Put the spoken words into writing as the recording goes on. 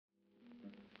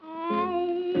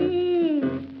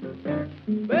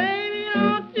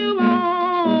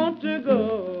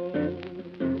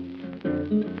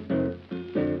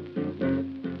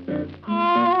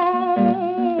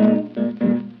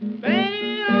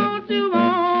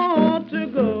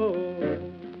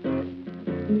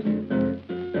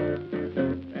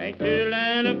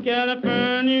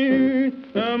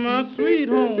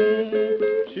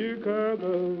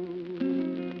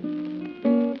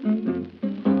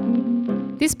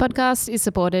This podcast is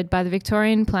supported by the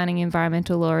Victorian Planning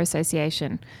Environmental Law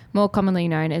Association, more commonly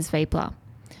known as VEPLA.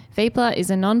 VEPLA is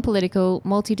a non-political,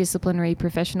 multidisciplinary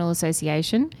professional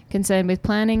association concerned with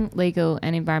planning, legal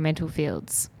and environmental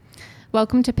fields.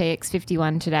 Welcome to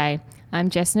PX51 today.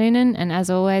 I'm Jess Noonan, and as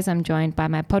always, I'm joined by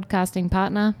my podcasting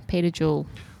partner, Peter Jewell.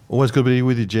 Always good to be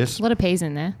with you, Jess. A lot of P's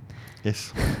in there.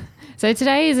 Yes. So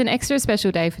today is an extra special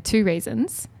day for two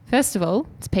reasons. First of all,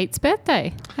 it's Pete's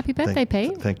birthday. Happy birthday,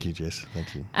 Pete. Thank you, Jess.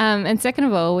 Thank you. And second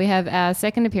of all, we have our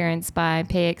second appearance by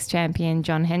PX champion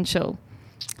John Henschel.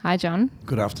 Hi, John.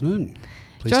 Good afternoon.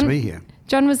 Pleased to be here.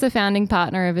 John was the founding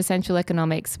partner of Essential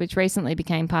Economics, which recently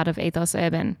became part of Ethos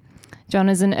Urban. John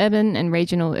is an urban and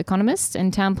regional economist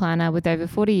and town planner with over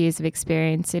 40 years of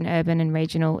experience in urban and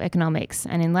regional economics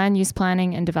and in land use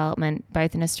planning and development,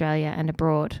 both in Australia and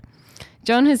abroad.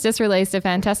 John has just released a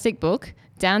fantastic book,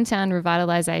 Downtown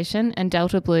Revitalisation and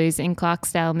Delta Blues in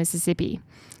Clarksdale, Mississippi.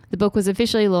 The book was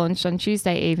officially launched on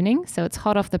Tuesday evening, so it's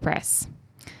hot off the press.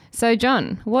 So,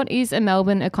 John, what is a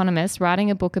Melbourne economist writing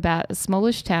a book about a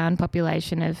smallish town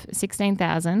population of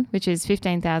 16,000, which is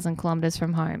 15,000 kilometres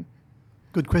from home?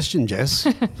 Good question, Jess.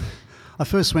 I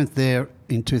first went there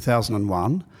in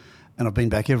 2001 and I've been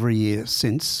back every year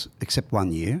since, except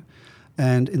 1 year.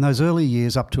 And in those early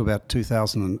years up to about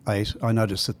 2008, I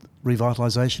noticed that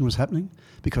revitalisation was happening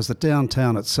because the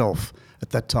downtown itself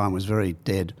at that time was very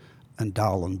dead and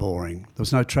dull and boring. There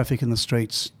was no traffic in the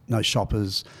streets, no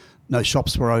shoppers, no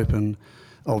shops were open,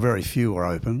 or very few were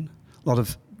open, a lot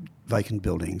of vacant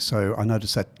buildings. So I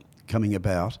noticed that coming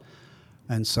about.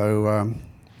 And so...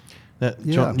 Now,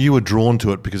 John, you were drawn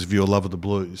to it because of your love of the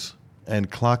blues,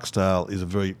 and Clarksdale is a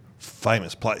very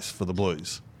famous place for the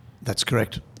blues. That's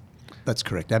correct. That's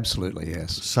correct, absolutely,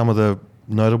 yes. Some of the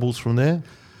notables from there?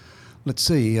 Let's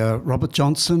see, Robert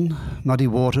Johnson, Muddy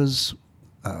Waters,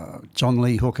 John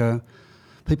Lee Hooker,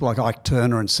 people like Ike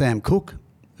Turner and Sam Cooke,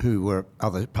 who were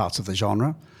other parts of the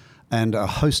genre, and a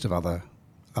host of other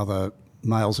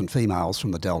males and females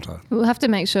from the Delta. We'll have to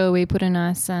make sure we put a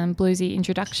nice bluesy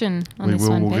introduction on this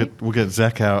one, Pete. We'll get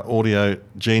Zach, our audio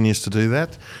genius, to do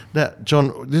that. Now,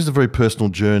 John, this is a very personal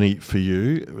journey for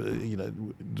you. You know,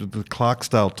 the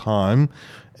Clarksdale time,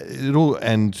 it all,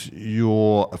 and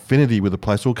your affinity with the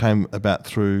place all came about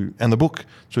through, and the book,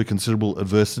 through considerable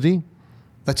adversity.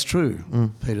 That's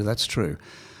true, Peter, that's true.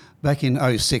 Back in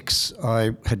 2006,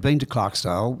 I had been to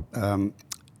Clarksdale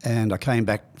and I came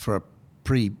back for a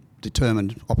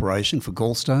predetermined operation for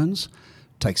gallstones.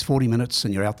 Takes 40 minutes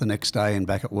and you're out the next day and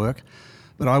back at work.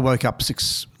 But I woke up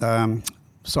 7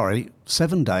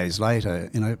 days later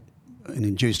in an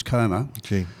induced coma,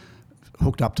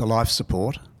 hooked up to life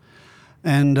support.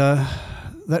 And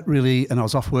that really, and I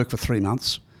was off work for 3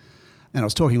 months. And I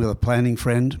was talking with a planning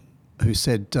friend who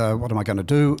said, what am I going to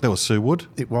do? That was Sue Wood?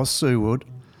 It was Sue Wood.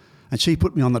 And she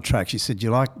put me on the track. She said,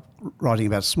 you like writing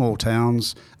about small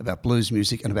towns, about blues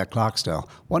music and about Clarksdale.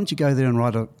 Why don't you go there and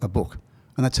write a book?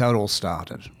 And that's how it all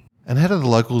started. And how did the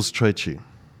locals treat you?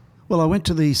 Well, I went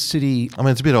to the city... I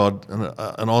mean, it's a bit odd,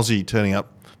 an Aussie turning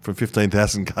up from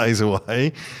 15,000 k's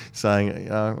away saying,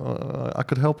 I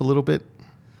could help a little bit.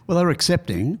 Well, they were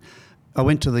accepting. I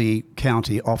went to the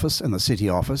county office and the city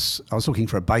office. I was looking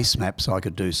for a base map so I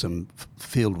could do some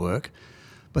field work,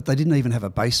 but they didn't even have a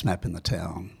base map in the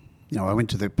town. You know, I went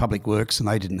to the public works and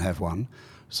they didn't have one.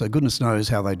 So goodness knows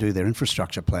how they do their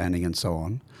infrastructure planning and so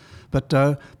on. But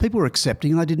people were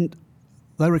accepting, and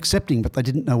they were accepting, but they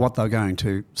didn't know what they were going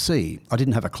to see. I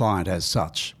didn't have a client as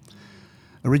such.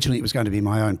 Originally it was going to be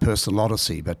my own personal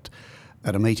odyssey, but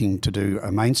at a meeting to do a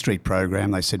Main Street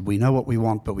program, they said, we know what we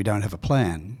want, but we don't have a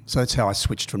plan. So that's how I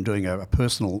switched from doing a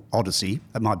personal odyssey,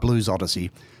 my blues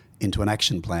odyssey, into an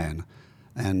action plan.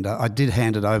 And I did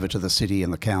hand it over to the city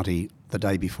and the county the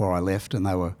day before I left, and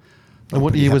they were... And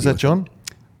what year was that, John?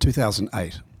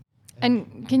 2008.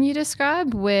 And can you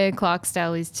describe where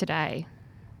Clarksdale is today?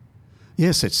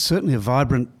 Yes, it's certainly a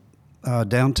vibrant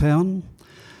downtown.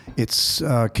 It's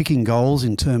kicking goals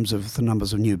in terms of the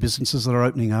numbers of new businesses that are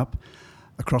opening up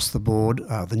across the board,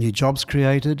 the new jobs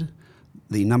created,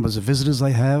 the numbers of visitors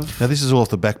they have. Now, this is all off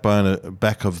the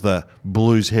back of the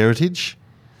blues heritage?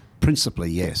 Principally,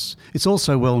 yes. It's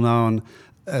also well known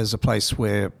as a place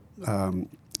where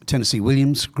Tennessee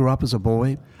Williams grew up as a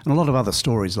boy, and a lot of other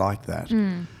stories like that.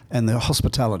 And the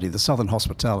hospitality, the southern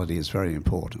hospitality, is very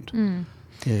important.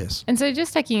 Yes. And so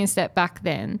just taking a step back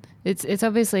then, it's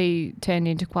obviously turned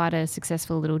into quite a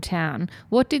successful little town.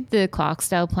 What did the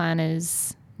Clarksdale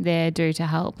planners there do to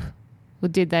help? Or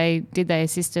did they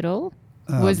assist at all?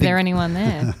 Was there anyone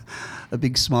there? A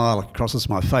big smile crosses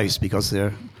my face because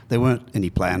there weren't any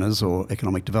planners or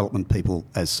economic development people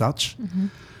as such.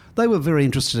 They were very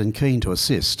interested and keen to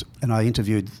assist, and I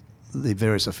interviewed the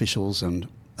various officials and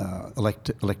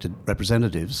elected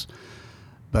representatives,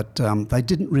 but they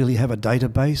didn't really have a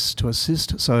database to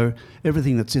assist, so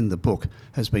everything that's in the book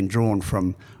has been drawn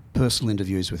from personal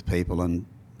interviews with people and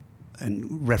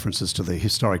references to the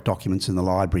historic documents in the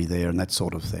library there and that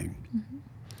sort of thing.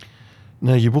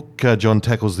 Now, your book, John,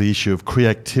 tackles the issue of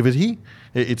creativity.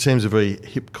 It seems a very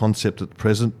hip concept at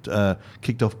present,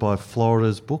 kicked off by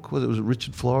Florida's book. Was it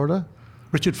Richard Florida?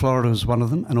 Richard Florida was one of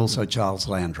them, and also Charles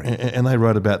Landry. And they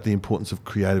wrote about the importance of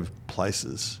creative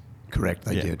places. Correct,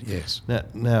 they did, yes.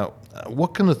 Now,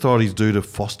 what can authorities do to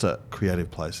foster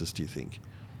creative places, do you think?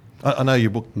 I know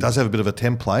your book does have a bit of a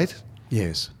template.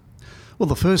 Yes. Well,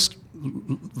 in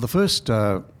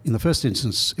the first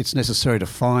instance, it's necessary to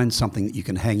find something that you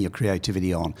can hang your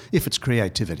creativity on, if it's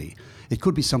creativity. It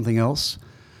could be something else,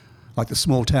 like the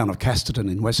small town of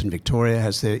Casterton in Western Victoria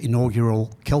has their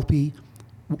inaugural Kelpie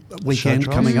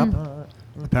weekend coming up.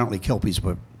 Apparently Kelpies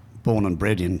were born and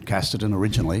bred in Casterton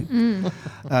originally.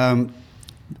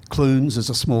 Clunes is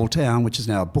a small town which is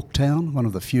now a book town, one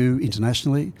of the few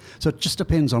internationally. So it just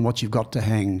depends on what you've got to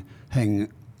hang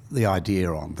the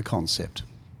idea on, the concept.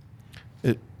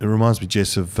 It reminds me,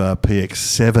 Jess, of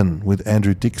PX7 with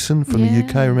Andrew Dixon from the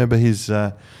UK. Remember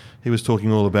he was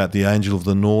talking all about the Angel of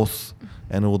the North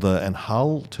and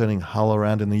Hull, turning Hull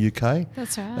around in the UK.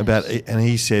 That's right. And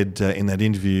he said in that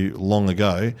interview long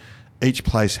ago, each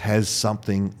place has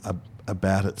something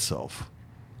about itself.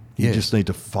 You just need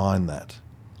to find that.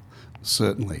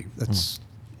 Certainly.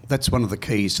 That's one of the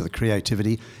keys to the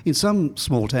creativity. In some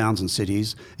small towns and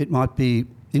cities, it might be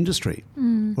industry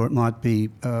or it might be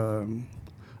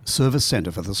service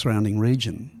centre for the surrounding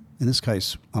region. In this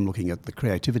case, I'm looking at the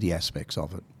creativity aspects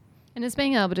of it. And it's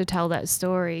being able to tell that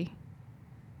story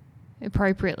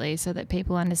appropriately so that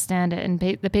people understand it, and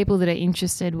the people that are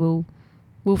interested will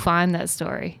find that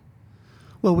story.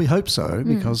 Well, we hope so,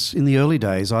 because in the early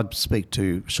days I'd speak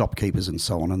to shopkeepers and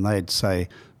so on, and they'd say,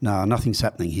 no, nothing's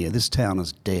happening here. This town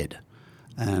is dead.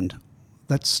 And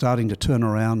that's starting to turn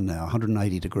around now,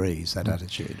 180 degrees, that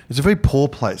attitude. It's a very poor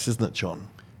place, isn't it, John?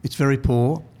 It's very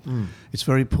poor. It's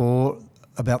very poor.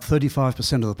 About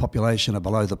 35% of the population are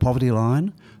below the poverty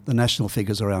line. The national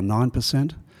figure's around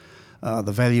 9%.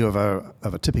 The value of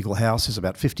a typical house is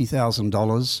about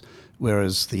 $50,000,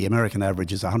 whereas the American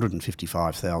average is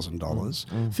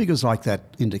 $155,000. Figures like that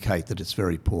indicate that it's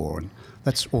very poor, and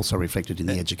that's also reflected in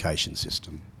the education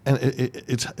system. And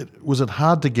was it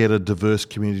hard to get a diverse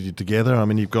community together? I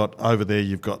mean, you've got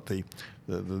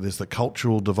there's the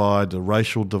cultural divide, the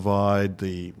racial divide,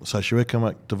 the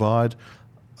socioeconomic divide.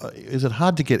 Is it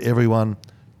hard to get everyone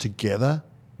together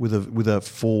with a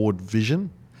forward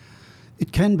vision?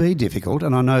 It can be difficult,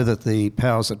 and I know that the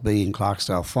powers that be in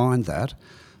Clarksdale find that,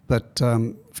 but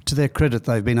to their credit,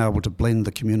 they've been able to blend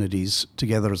the communities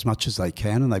together as much as they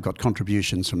can, and they've got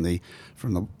contributions from the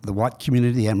white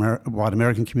community, the white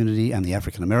American community, and the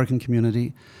African American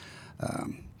community.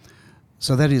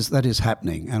 So that is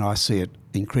happening, and I see it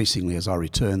increasingly as I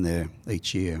return there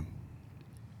each year.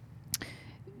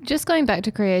 Just going back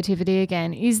to creativity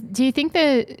again, do you think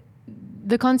the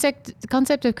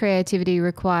concept of creativity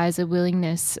requires a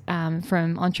willingness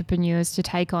from entrepreneurs to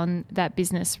take on that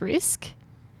business risk?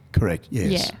 Correct,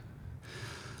 yes. Yeah.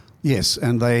 Yes,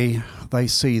 and they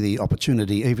see the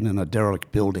opportunity, even in a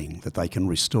derelict building, that they can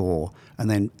restore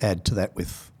and then add to that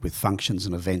with functions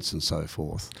and events and so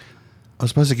forth. I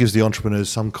suppose it gives the entrepreneurs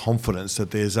some confidence that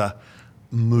there's a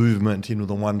movement in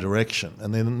the one direction,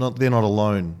 and they're not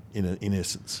alone in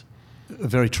essence.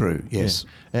 Very true, yes.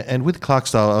 Yeah. And with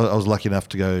Clarksdale, I was lucky enough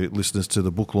to go listeners to the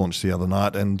book launch the other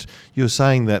night, and you were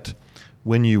saying that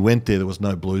when you went there was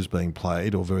no blues being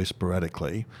played, or very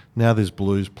sporadically. Now there's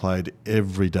blues played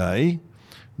every day.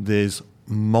 There's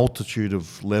multitude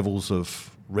of levels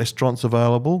of restaurants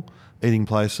available, eating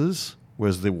places,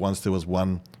 whereas once there was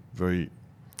one very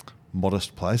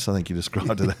modest place, I think you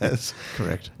described it as.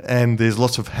 Correct. And there's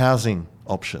lots of housing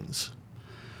options.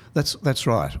 That's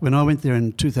right. When I went there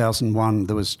in 2001,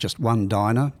 there was just one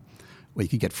diner where you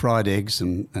could get fried eggs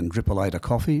and drip a later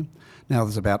coffee. Now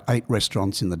there's about 8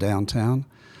 restaurants in the downtown.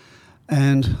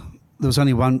 And there was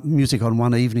only music on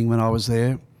one evening when I was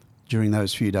there during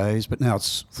those few days, but now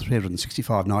it's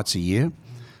 365 nights a year.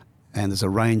 And there's a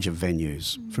range of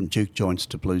venues, from juke joints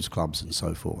to blues clubs and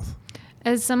so forth.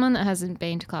 As someone that hasn't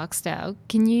been to Clarksdale,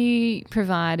 can you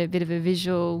provide a bit of a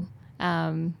visual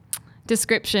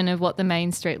description of what the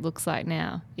main street looks like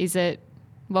now?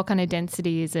 What kind of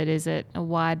density is it? Is it a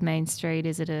wide main street?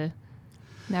 Is it a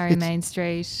narrow main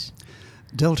street?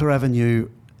 Delta Avenue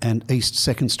and East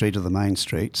 2nd Street are the main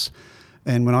streets,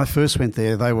 And when I first went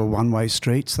there, they were one-way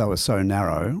streets. They were so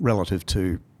narrow relative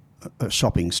to a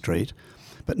shopping street.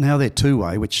 But now they're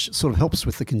two-way, which sort of helps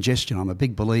with the congestion. I'm a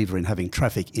big believer in having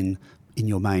traffic in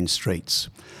your main streets.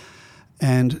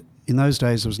 And in those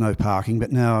days, there was no parking,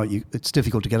 but now it's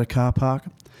difficult to get a car park.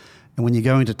 And when you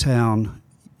go into town,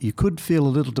 you could feel a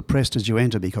little depressed as you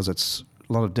enter because it's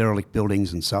a lot of derelict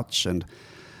buildings and such.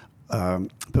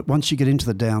 But once you get into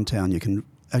the downtown, you can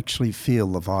actually feel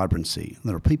the vibrancy.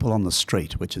 There are people on the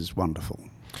street, which is wonderful.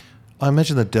 I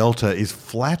imagine the Delta is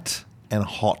flat and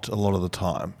hot a lot of the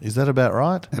time. Is that about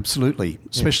right? Absolutely,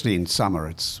 especially in summer.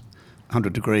 It's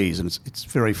 100 degrees and it's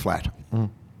very flat.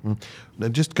 Now,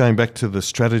 just going back to the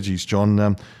strategies,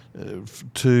 John,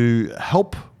 to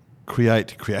help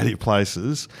create creative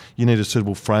places, you need a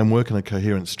suitable framework and a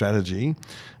coherent strategy,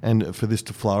 and for this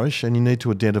to flourish, and you need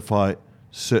to identify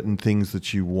certain things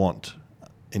that you want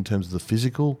in terms of the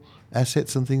physical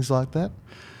assets and things like that.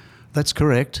 That's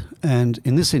correct. And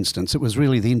in this instance, it was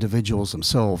really the individuals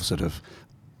themselves that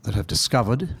have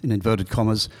discovered, in inverted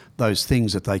commas, those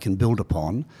things that they can build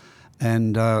upon.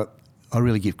 And I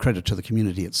really give credit to the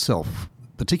community itself,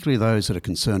 particularly those that are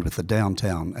concerned with the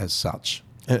downtown as such.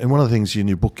 And one of the things in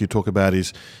your book you talk about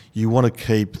is you want to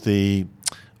keep the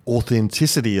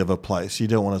authenticity of a place. You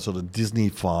don't want to sort of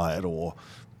Disneyfy it or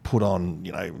put on,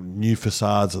 new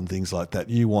facades and things like that.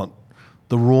 You want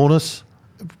the rawness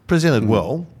presented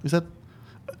well. Is that?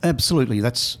 Absolutely.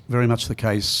 That's very much the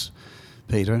case,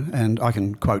 Peter. And I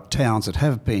can quote towns that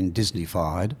have been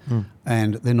Disneyfied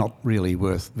and they're not really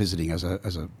worth visiting as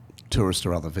a tourist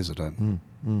or other visitor.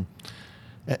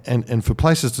 And for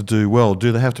places to do well,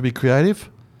 do they have to be creative?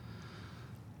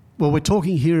 Well, we're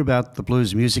talking here about the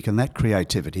blues music and that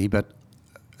creativity, but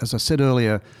as I said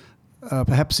earlier,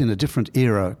 perhaps in a different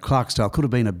era, Clarksdale could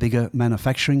have been a bigger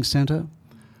manufacturing centre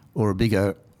or a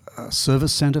bigger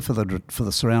service centre for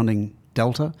the surrounding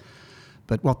delta.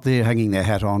 But what they're hanging their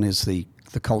hat on is the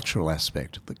cultural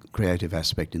aspect, the creative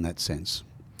aspect in that sense.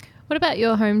 What about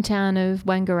your hometown of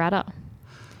Wangaratta?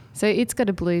 So it's got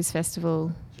a blues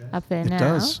festival up there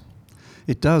now.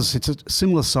 It does. It's a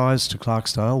similar size to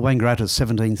Clarksdale. Wangaratta's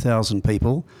 17,000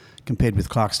 people compared with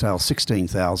Clarksdale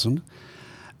 16,000.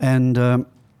 And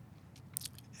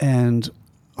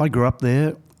I grew up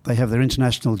there. They have their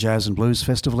International Jazz and Blues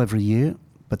Festival every year,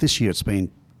 but this year it's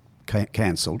been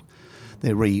cancelled.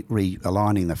 They're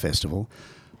realigning the festival.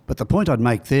 But the point I'd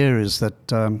make there is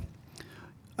that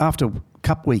after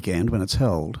Cup Weekend, when it's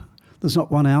held, there's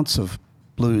not 1 ounce of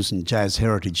blues and jazz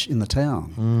heritage in the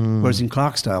town. Whereas in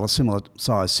Clarksdale, a similar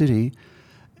sized city,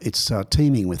 it's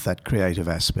teeming with that creative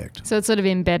aspect. So it's sort of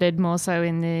embedded more so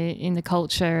in the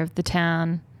culture of the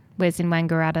town, whereas in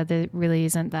Wangaratta there really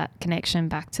isn't that connection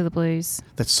back to the blues.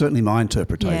 That's certainly my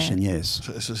interpretation, yes.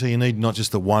 So you need not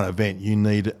just the one event, you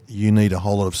need a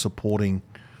whole lot of supporting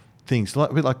things.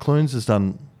 A bit like Clunes has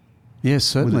done. Yes,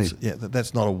 certainly.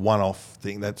 That's not a one-off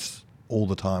thing, that's all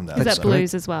the time now. Is that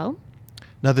blues as well?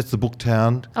 No, that's the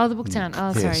Booktown. Oh, the Booktown.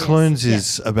 Oh, sorry. Yes. Clunes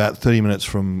is about 30 minutes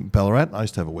from Ballarat. I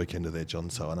used to have a weekender there,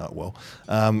 John, so I know it well.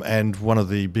 And one of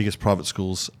the biggest private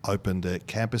schools opened a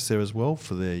campus there as well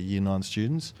for their Year 9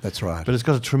 students. That's right. But it's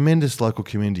got a tremendous local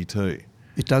community too.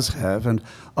 It does have. And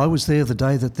I was there the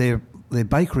day that their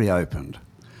bakery opened.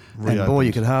 And boy,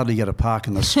 you could hardly get a park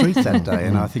in the street that day.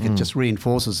 And I think it just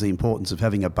reinforces the importance of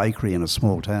having a bakery in a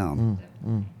small town.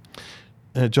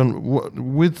 John,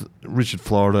 with Richard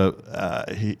Florida,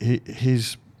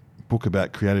 his book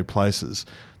about creative places,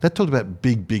 that talked about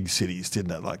big cities,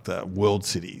 didn't it? Like the world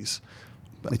cities.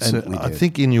 It certainly did. I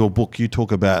think in your book you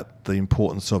talk about the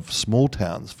importance of small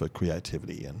towns for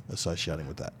creativity and associating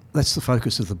with that. That's the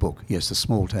focus of the book, yes, the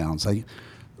small towns.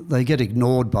 They get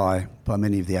ignored by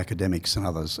many of the academics and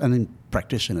others, and in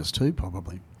practitioners too,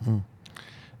 probably.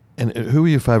 And who are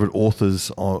your favourite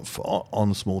authors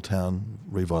on small town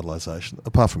revitalisation,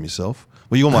 apart from yourself?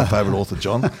 Well, you're my favourite author,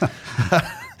 John.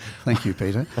 Thank you,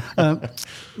 Peter.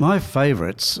 My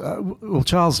favourites,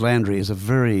 Charles Landry is a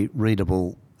very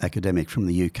readable academic from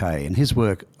the UK, and his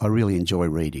work I really enjoy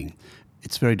reading.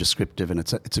 It's very descriptive and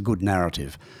it's a good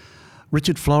narrative.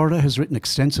 Richard Florida has written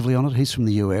extensively on it. He's from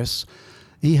the US.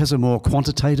 He has a more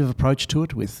quantitative approach to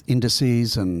it with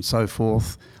indices and so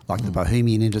forth, like the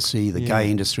Bohemian industry, the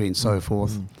gay industry and so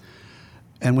forth.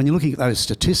 And when you're looking at those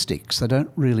statistics, they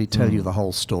don't really tell you the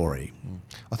whole story.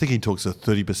 I think he talks a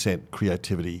 30%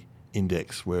 creativity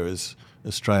index, whereas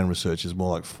Australian research is more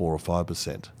like 4 or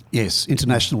 5%. Yes,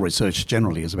 international research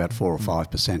generally is about 4 or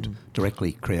 5%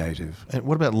 directly creative. And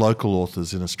what about local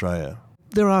authors in Australia?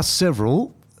 There are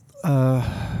several.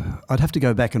 I'd have to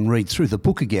go back and read through the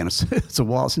book again. It's a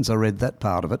while since I read that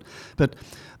part of it. But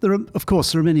there are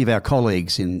many of our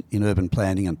colleagues in urban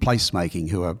planning and placemaking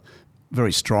who are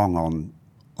very strong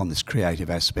on this creative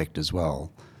aspect as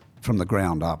well, from the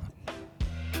ground up.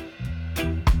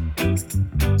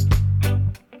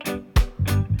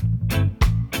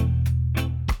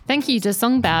 Thank you to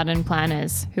Song Bowden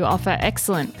Planners, who offer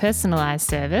excellent personalised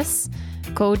service.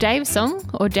 Call Dave Song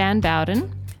or Dan Bowden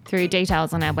through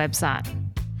details on our website.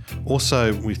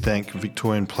 Also, we thank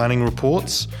Victorian Planning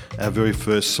Reports, our very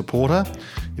first supporter.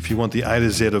 If you want the A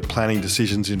to Z of planning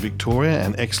decisions in Victoria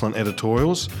and excellent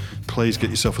editorials, please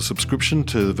get yourself a subscription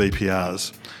to the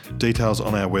VPRs. Details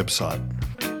on our website.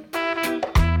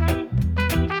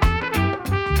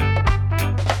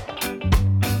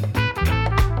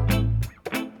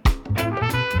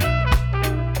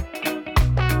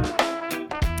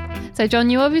 So,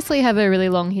 John, you obviously have a really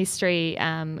long history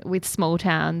with small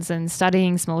towns and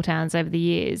studying small towns over the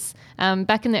years.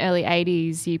 Back in the early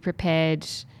 80s, you prepared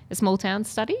a small town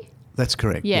study? That's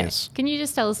correct, Yeah. yes. Can you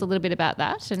just tell us a little bit about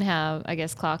that and how, I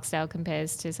guess, Clarksdale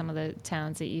compares to some of the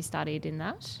towns that you studied in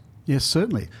that? Yes,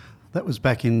 certainly. That was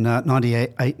back in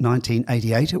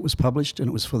 1988 it was published, and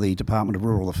it was for the Department of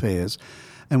Rural Affairs.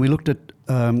 And we looked at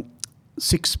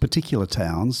 6 particular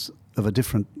towns of a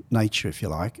different nature, if you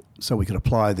like, so we could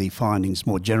apply the findings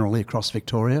more generally across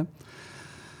Victoria.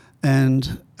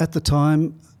 And at the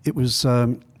time, it was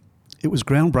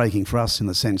groundbreaking for us in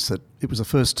the sense that it was the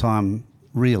first time,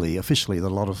 really, officially, that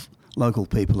a lot of local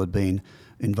people had been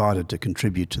invited to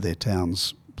contribute to their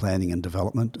town's planning and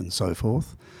development and so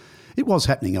forth. It was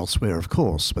happening elsewhere, of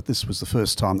course, but this was the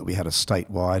first time that we had a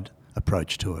statewide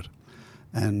approach to it.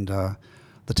 And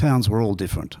the towns were all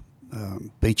different.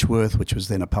 Beechworth, which was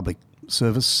then a public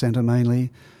service centre mainly,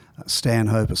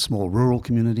 Stanhope, a small rural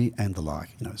community, and the like,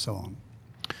 so on.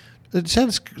 It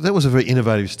sounds that was a very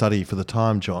innovative study for the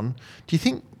time, John. Do you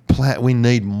think we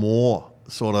need more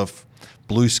sort of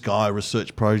blue sky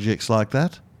research projects like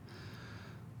that?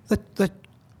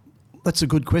 That's a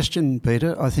good question,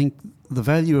 Peter. I think the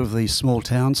value of the small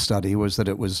town study was that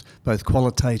it was both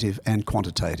qualitative and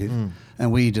quantitative,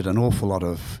 and we did an awful lot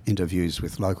of interviews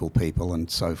with local people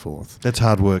and so forth. That's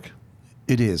hard work.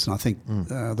 It is, and I think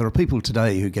there are people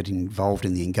today who get involved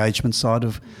in the engagement side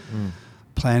of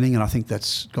planning, and I think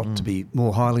that's got to be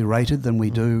more highly rated than we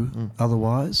do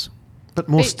otherwise. But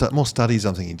more studies,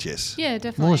 I'm thinking, Jess. Yeah,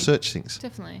 definitely. More research things.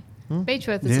 Definitely.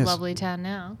 Beechworth is a Yes. lovely town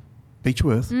now.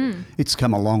 Beechworth, it's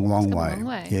come a long, long come a way. long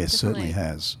way, Yes, certainly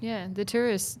definitely. has. Yeah, the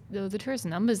tourist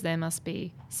numbers there must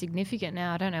be significant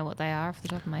now. I don't know what they are off the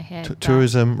top of my head. but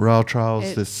Tourism, rail trails,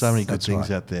 there's it's- so many good That's things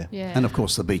right. out there. Yeah. And of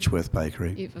course the Beechworth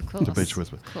Bakery. Of course. The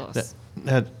Beechworth. Of course.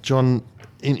 Now, John,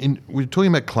 we were talking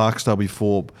about Clarksdale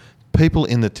before. People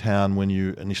in the town, when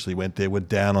you initially went there, were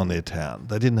down on their town.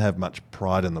 They didn't have much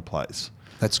pride in the place.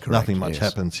 That's correct. Nothing much yes.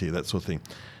 happens here, that sort of thing.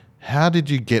 How did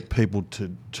you get people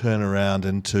to turn around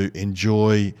and to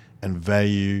enjoy and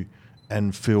value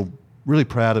and feel really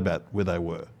proud about where they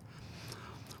were?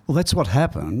 Well, that's what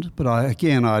happened. But I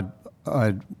think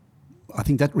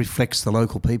that reflects the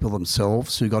local people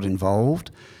themselves who got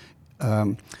involved.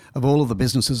 Of all of the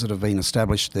businesses that have been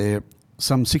established there,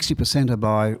 some 60% are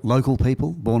by local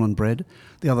people, born and bred.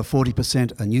 The other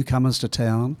 40% are newcomers to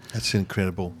town. That's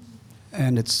incredible.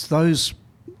 And it's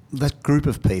that group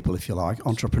of people, if you like,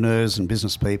 entrepreneurs and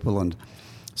business people and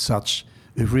such,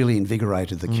 who've really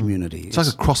invigorated the community. It's like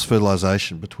a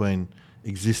cross-fertilisation between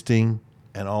existing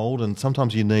and old, and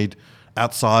sometimes you need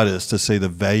outsiders to see the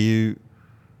value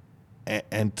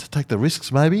and to take the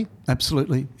risks, maybe.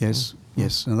 Absolutely, yes,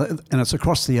 yes. And it's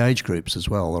across the age groups as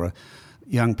well. There are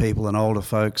young people and older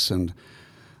folks, and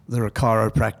there are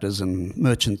chiropractors and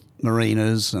merchant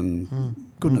mariners and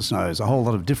goodness knows, a whole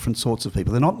lot of different sorts of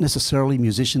people. They're not necessarily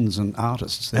musicians and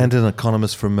artists. And an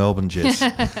economist from Melbourne, Jess.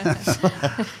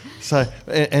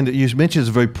 And you mentioned it's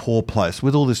a very poor place.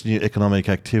 With all this new economic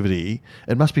activity,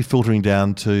 it must be filtering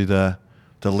down to the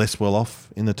less well-off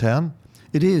in the town?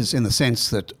 It is, in the sense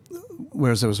that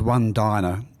whereas there was one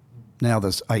diner, now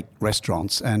there's 8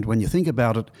 restaurants. And when you think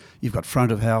about it, you've got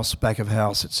front of house, back of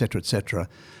house, etc., etc.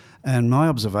 And my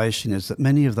observation is that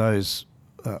many of those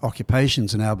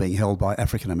occupations are now being held by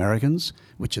African Americans,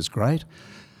 which is great.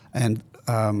 And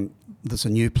there's a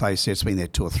new place there, it's been there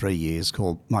 2 or 3 years,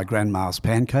 called My Grandma's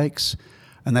Pancakes,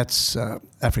 and that's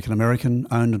African American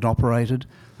owned and operated.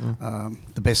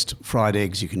 The best fried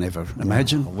eggs you can ever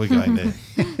imagine. Oh, we're going there.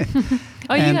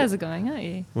 Oh, you And- guys are going, aren't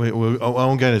you?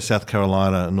 I'm going to South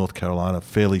Carolina and North Carolina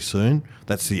fairly soon.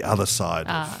 That's the other side.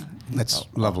 That's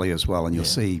lovely as well, and you'll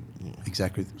see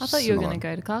exactly I thought you were similar. going to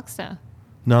go to Clarksdale.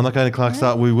 No, I'm not going to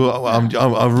Clarksdale. We will.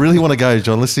 I really want to go,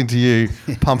 John. Listening to you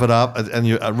pump it up, and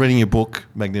you're reading your book,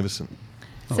 magnificent.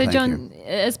 So, John,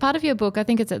 as part of your book, I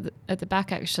think it's at the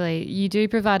back actually, you do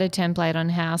provide a template on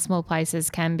how small places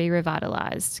can be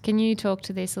revitalised. Can you talk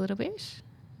to this a little bit?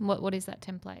 What is that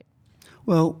template?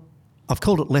 Well, I've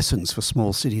called it Lessons for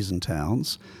Small Cities and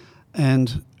Towns,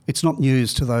 and it's not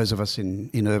news to those of us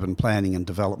in urban planning and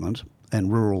development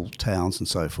and rural towns and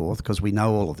so forth, because we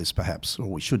know all of this perhaps, or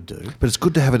we should do. But it's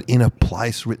good to have it in a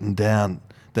place written down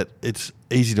that it's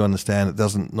easy to understand. It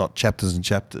doesn't, not chapters and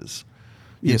chapters.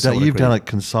 Yes, You've done it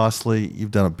concisely.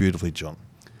 You've done it beautifully, John.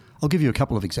 I'll give you a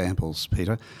couple of examples,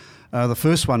 Peter. The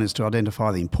first one is to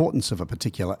identify the importance of a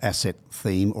particular asset,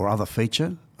 theme or other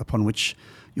feature upon which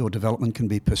your development can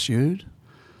be pursued.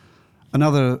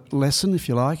 Another lesson, if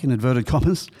you like, in inverted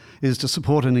commas, is to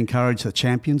support and encourage the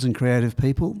champions and creative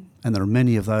people, and there are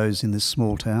many of those in this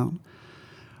small town.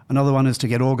 Another one is to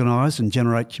get organised and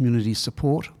generate community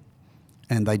support,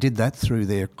 and they did that through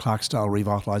their Clarksdale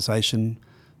Revitalisation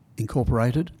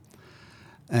Incorporated,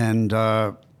 and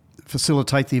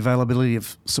facilitate the availability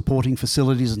of supporting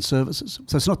facilities and services.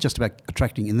 So it's not just about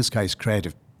attracting, in this case,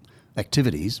 creative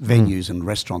activities, venues and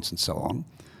restaurants and so on,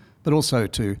 but also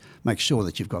to make sure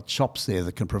that you've got shops there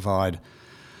that can provide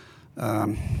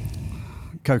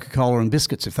Coca-Cola and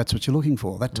biscuits, if that's what you're looking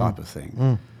for, that type of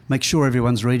thing. Make sure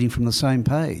everyone's reading from the same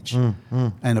page.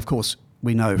 And of course,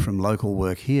 we know from local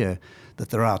work here that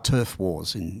there are turf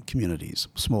wars in communities,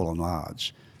 small and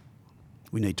large.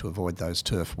 We need to avoid those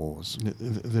turf wars.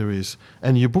 There is.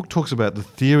 And your book talks about the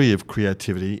theory of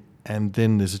creativity, and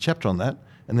then there's a chapter on that,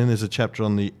 and then there's a chapter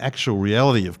on the actual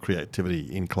reality of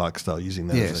creativity in Clarksdale, using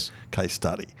that as a case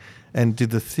study. And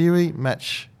did the theory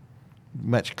match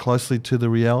closely to the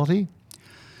reality?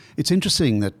 It's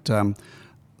interesting that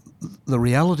the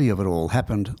reality of it all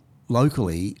happened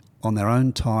locally on their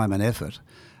own time and effort,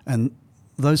 and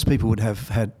those people would have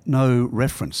had no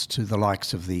reference to the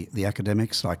likes of the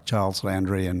academics like Charles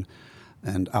Landry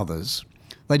and others.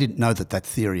 They didn't know that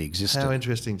theory existed. How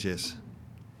interesting, Jess,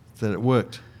 that it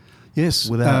worked.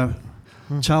 Yes.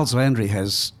 Charles Landry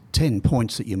has 10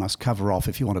 points that you must cover off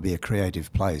if you want to be a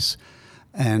creative place.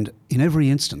 And in every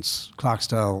instance,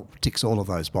 Clarksdale ticks all of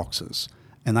those boxes,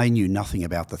 and they knew nothing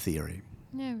about the theory.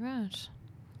 Yeah, right.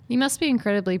 You must be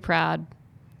incredibly proud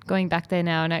going back there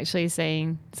now and actually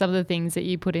seeing some of the things that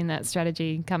you put in that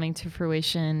strategy coming to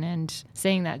fruition and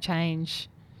seeing that change.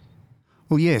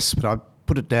 Well, yes, but I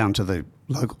put it down to the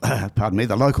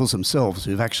the locals themselves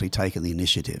who've actually taken the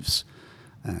initiatives.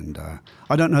 And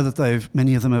I don't know that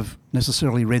many of them have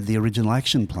necessarily read the original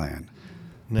action plan.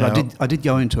 No. But I did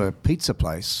go into a pizza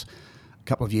place a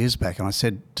couple of years back, and I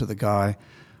said to the guy,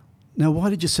 "Now,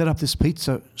 why did you set up this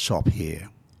pizza shop here?"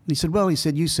 And he said, "Well, you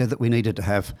said that we needed to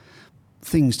have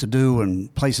things to do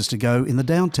and places to go in the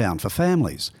downtown for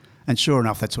families." And sure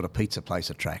enough, that's what a pizza place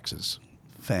attracts is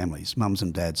families, mums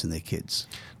and dads and their kids.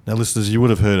 Now, listeners, you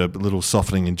would have heard a little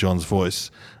softening in John's voice.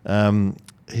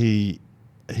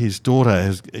 His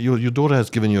daughter your daughter has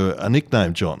given you a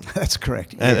nickname, John. That's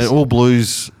correct. And Yes. all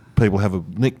blues people have a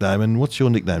nickname. And what's your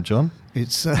nickname, John?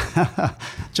 It's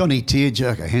Johnny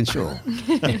Tearjerker Henshaw.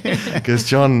 Because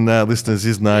John, listeners,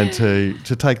 is known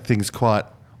to take things quite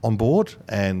on board,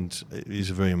 and is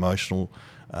very emotional.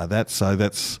 So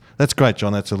that's great,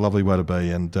 John. That's a lovely way to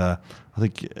be. And I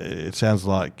think it sounds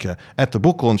like at the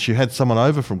book launch you had someone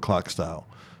over from Clarksdale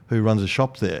who runs a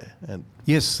shop there. And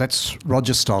Yes, that's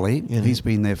Roger Stolley. Yeah. He's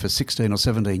been there for 16 or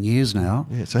 17 years now.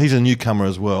 yeah, so he's a newcomer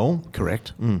as well.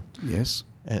 Correct. Yes.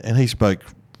 And he spoke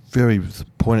very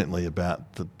poignantly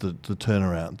about the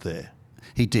turnaround there.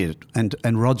 He did.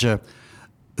 And Roger,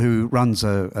 who runs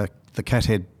the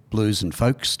Cathead Blues and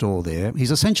Folk store there,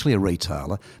 he's essentially a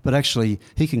retailer, but actually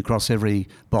he can cross every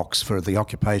box for the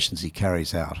occupations he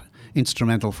carries out.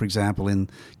 Instrumental, for example, in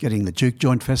getting the Duke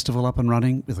Joint Festival up and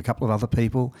running with a couple of other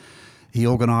people. He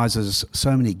organises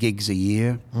so many gigs a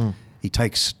year. He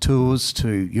takes tours to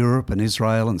Europe and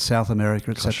Israel and South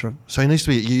America, etc. So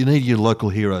you need your local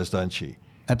heroes, don't you?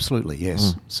 Absolutely,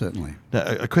 yes, certainly. Now,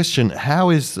 a question: how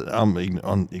is I'm ignorant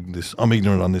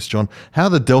on this, John? How are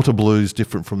the Delta blues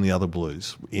different from the other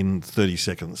blues? In 30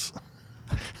 seconds.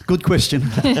 Good question.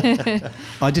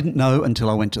 I didn't know until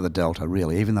I went to the Delta,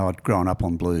 really, even though I'd grown up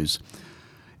on blues.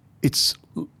 It's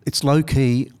low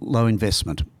key, low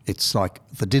investment. It's like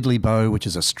the diddley bow, which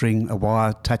is a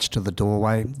wire attached to the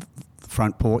doorway, the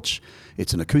front porch.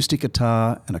 It's an acoustic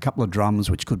guitar and a couple of drums,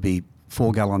 which could be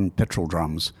 4-gallon petrol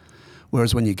drums.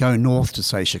 Whereas when you go north to,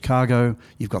 say, Chicago,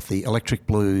 you've got the electric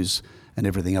blues and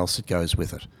everything else that goes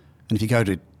with it. And if you go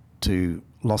to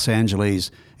Los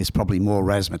Angeles, it's probably more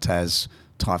razzmatazz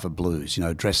type of blues,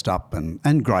 dressed up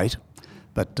and great,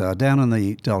 But down in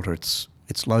the Delta,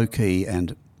 it's low key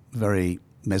and very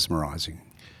mesmerising.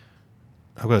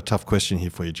 I've got a tough question here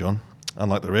for you, John.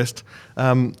 Unlike the rest,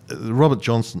 Robert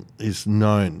Johnson is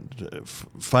known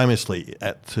famously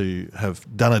to have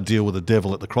done a deal with the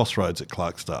devil at the crossroads at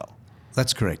Clarksdale.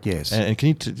 That's correct, yes. And can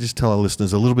you just tell our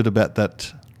listeners a little bit about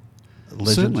that legend?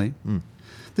 Certainly.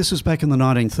 This was back in the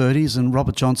 1930s, and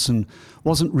Robert Johnson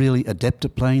wasn't really adept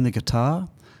at playing the guitar,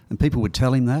 and people would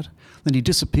tell him that. Then he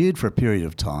disappeared for a period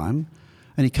of time,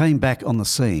 and he came back on the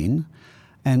scene,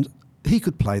 and he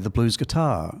could play the blues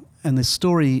guitar. And the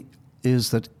story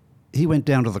is that he went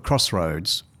down to the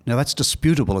crossroads. Now, that's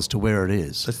disputable as to where it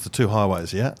is. That's the two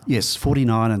highways, yeah? Yes,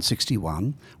 49 and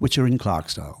 61, which are in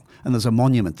Clarksdale. And there's a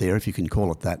monument there, if you can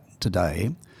call it that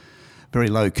today. Very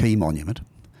low-key monument.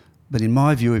 But in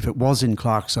my view, if it was in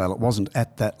Clarksdale, it wasn't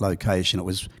at that location. It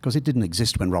was because it didn't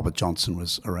exist when Robert Johnson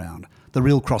was around. The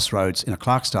real crossroads in a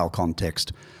Clarksdale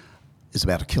context is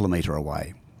about 1 kilometre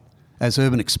away. As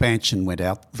urban expansion went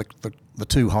out, the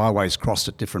two highways crossed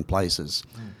at different places.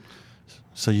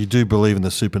 So you do believe in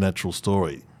the supernatural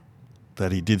story,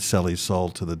 that he did sell his soul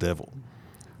to the devil?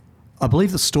 I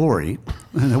believe the story.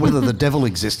 Whether the devil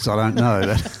exists, I don't know.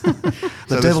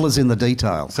 The devil is in the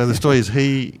details. So the story is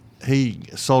he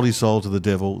sold his soul to the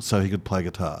devil so he could play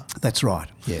guitar. That's right,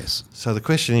 yes. So the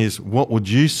question is, what would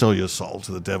you sell your soul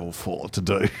to the devil for, to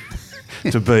do,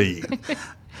 to be?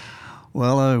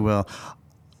 Well,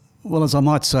 as I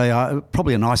might say,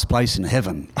 probably a nice place in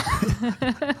heaven,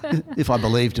 if I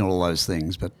believed in all those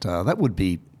things. But that would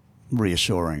be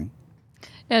reassuring.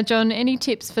 Now, John, any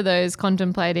tips for those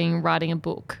contemplating writing a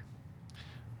book?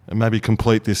 And maybe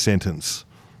complete this sentence.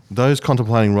 Those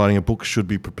contemplating writing a book should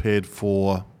be prepared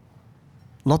for...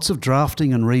 Lots of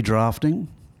drafting and redrafting.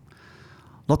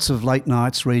 Lots of late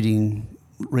nights reading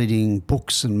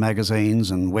books and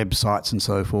magazines and websites and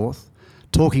so forth.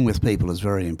 Talking with people is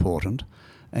very important,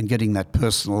 and getting that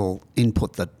personal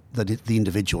input that the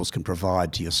individuals can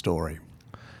provide to your story.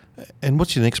 And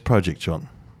what's your next project, John?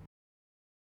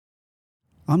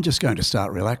 I'm just going to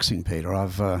start relaxing, Peter.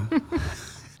 I've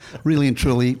really and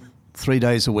truly, 3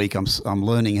 days a week, I'm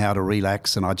learning how to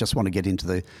relax, and I just want to get into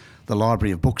the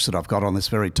library of books that I've got on this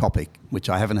very topic, which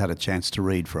I haven't had a chance to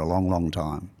read for a long, long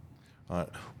time. All right.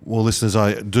 Well, listeners,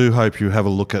 I do hope you have a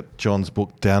look at John's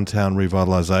book, Downtown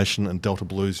Revitalisation and Delta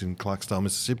Blues in Clarksdale,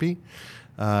 Mississippi.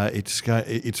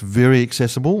 It's very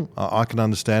accessible. I can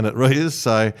understand it, readers.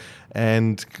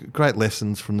 And great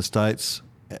lessons from the States,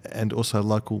 and also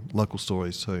local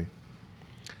stories too.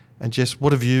 And Jess,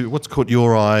 what's caught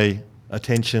your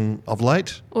attention of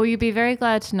late? Well, you'll be very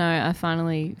glad to know I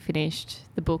finally finished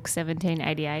the book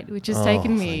 1788, which has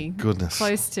taken me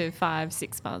close to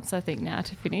 5-6 months, I think, now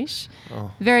to finish.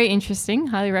 Very interesting.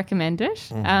 Highly recommend it.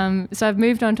 So I've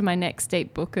moved on to my next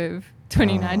deep book of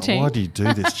 2019. Why do you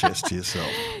do this, Jess, to yourself?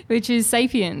 Which is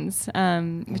Sapiens,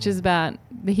 which is about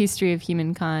the history of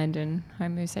humankind and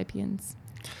Homo sapiens.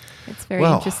 It's very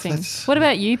interesting. What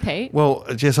about you, Pete? Well,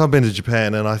 Jess, I've been to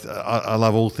Japan, and I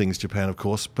love all things Japan, of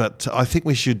course, but I think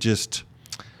we should just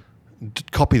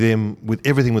copy them with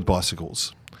everything with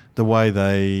bicycles. The way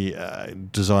they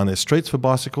design their streets for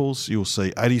bicycles, you'll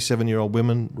see 87-year-old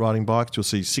women riding bikes, you'll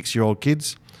see 6-year-old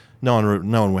kids. No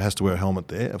one has to wear a helmet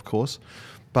there, of course.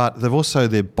 But they've also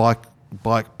their bike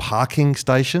parking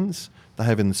stations they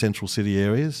have in the central city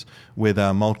areas where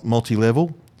they're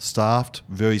multi-level, staffed,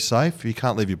 very safe. You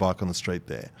can't leave your bike on the street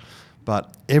there.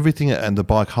 But everything and the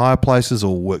bike hire places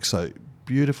all work so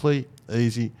beautifully,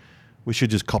 easy. We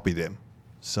should just copy them.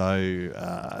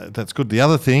 So that's good. The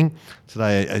other thing,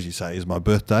 today, as you say, is my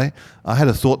birthday. I had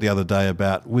a thought the other day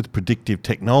about with predictive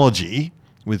technology,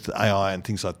 with AI and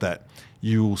things like that,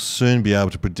 you will soon be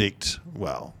able to predict,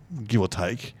 well, give or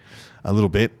take a little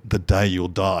bit, the day you'll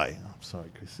die. I'm sorry,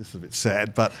 Chris, this is a bit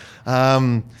sad, but...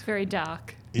 it's very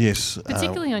dark. Yes.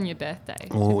 Particularly on your birthday.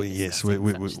 Oh, yes.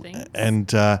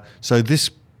 So this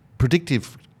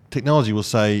predictive technology will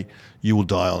say you will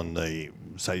die on the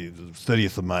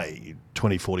 30th of May,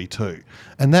 2042.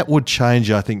 And that would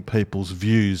change, I think, people's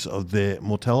views of their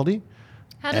mortality.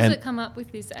 How does it come up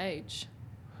with this age?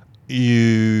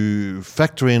 You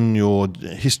factor in your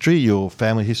history, your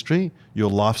family history, your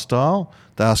lifestyle.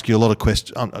 They ask you a lot of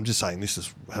questions. I'm just saying this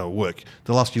is how it works.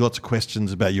 They'll ask you lots of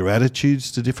questions about your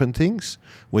attitudes to different things,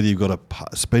 whether you've got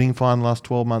a speeding fine in the last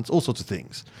 12 months, all sorts of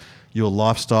things, your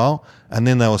lifestyle. And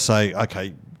then they will say,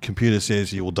 okay, computer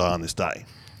says you will die on this day.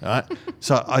 All right.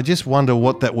 So I just wonder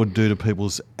what that would do to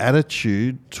people's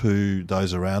attitude to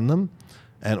those around them.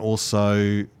 And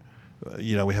also,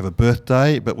 we have a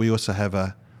birthday, but we also have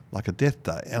a death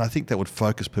day. And I think that would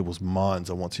focus people's minds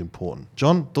on what's important.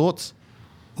 John, thoughts?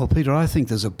 Well, Peter, I think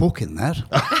there's a book in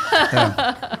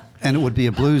that. And it would be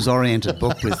a blues-oriented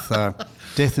book with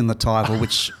death in the title,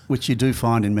 which you do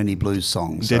find in many blues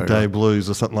songs. Dead Day Blues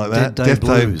or something like that. Death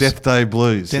Day Blues. Death Day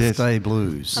Blues. Death yes. Day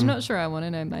Blues. I'm not sure I want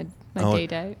to know my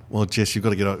D-date. Well, Jess, you've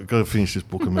got to finish this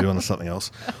book and move on to something else.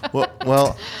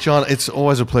 Well, John, it's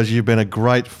always a pleasure. You've been a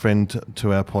great friend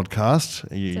to our podcast.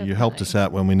 You helped us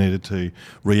out when we needed to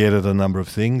re-edit a number of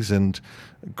things, and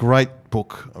great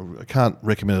book. I can't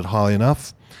recommend it highly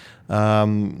enough.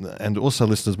 And also,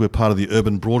 listeners, we're part of the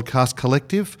Urban Broadcast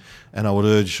Collective, and I would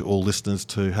urge all listeners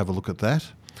to have a look at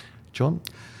that. John?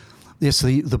 Yes,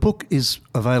 the book is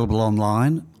available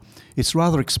online. It's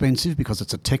rather expensive because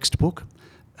it's a textbook,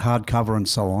 hardcover and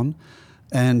so on.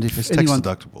 And if It's anyone,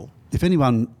 tax deductible. if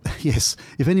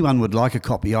anyone would like a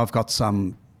copy, I've got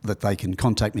some that they can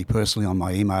contact me personally on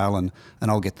my email, and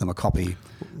I'll get them a copy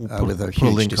with a Put a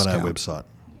huge link discount. on our website.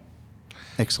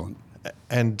 Excellent.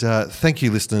 And thank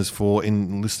you, listeners, for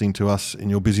listening to us in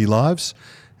your busy lives.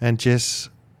 And Jess,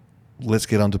 let's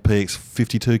get on to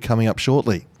PX52 coming up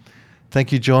shortly.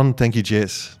 Thank you, John. Thank you,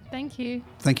 Jess. Thank you.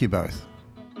 Thank you both.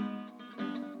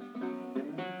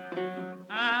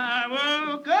 I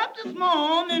woke up this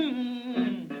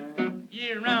morning,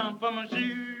 around for my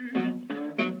shoes.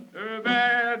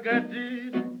 Everybody got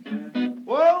this,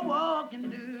 walking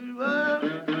to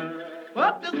work.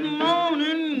 Up this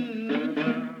morning,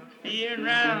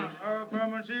 around for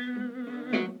my shoes.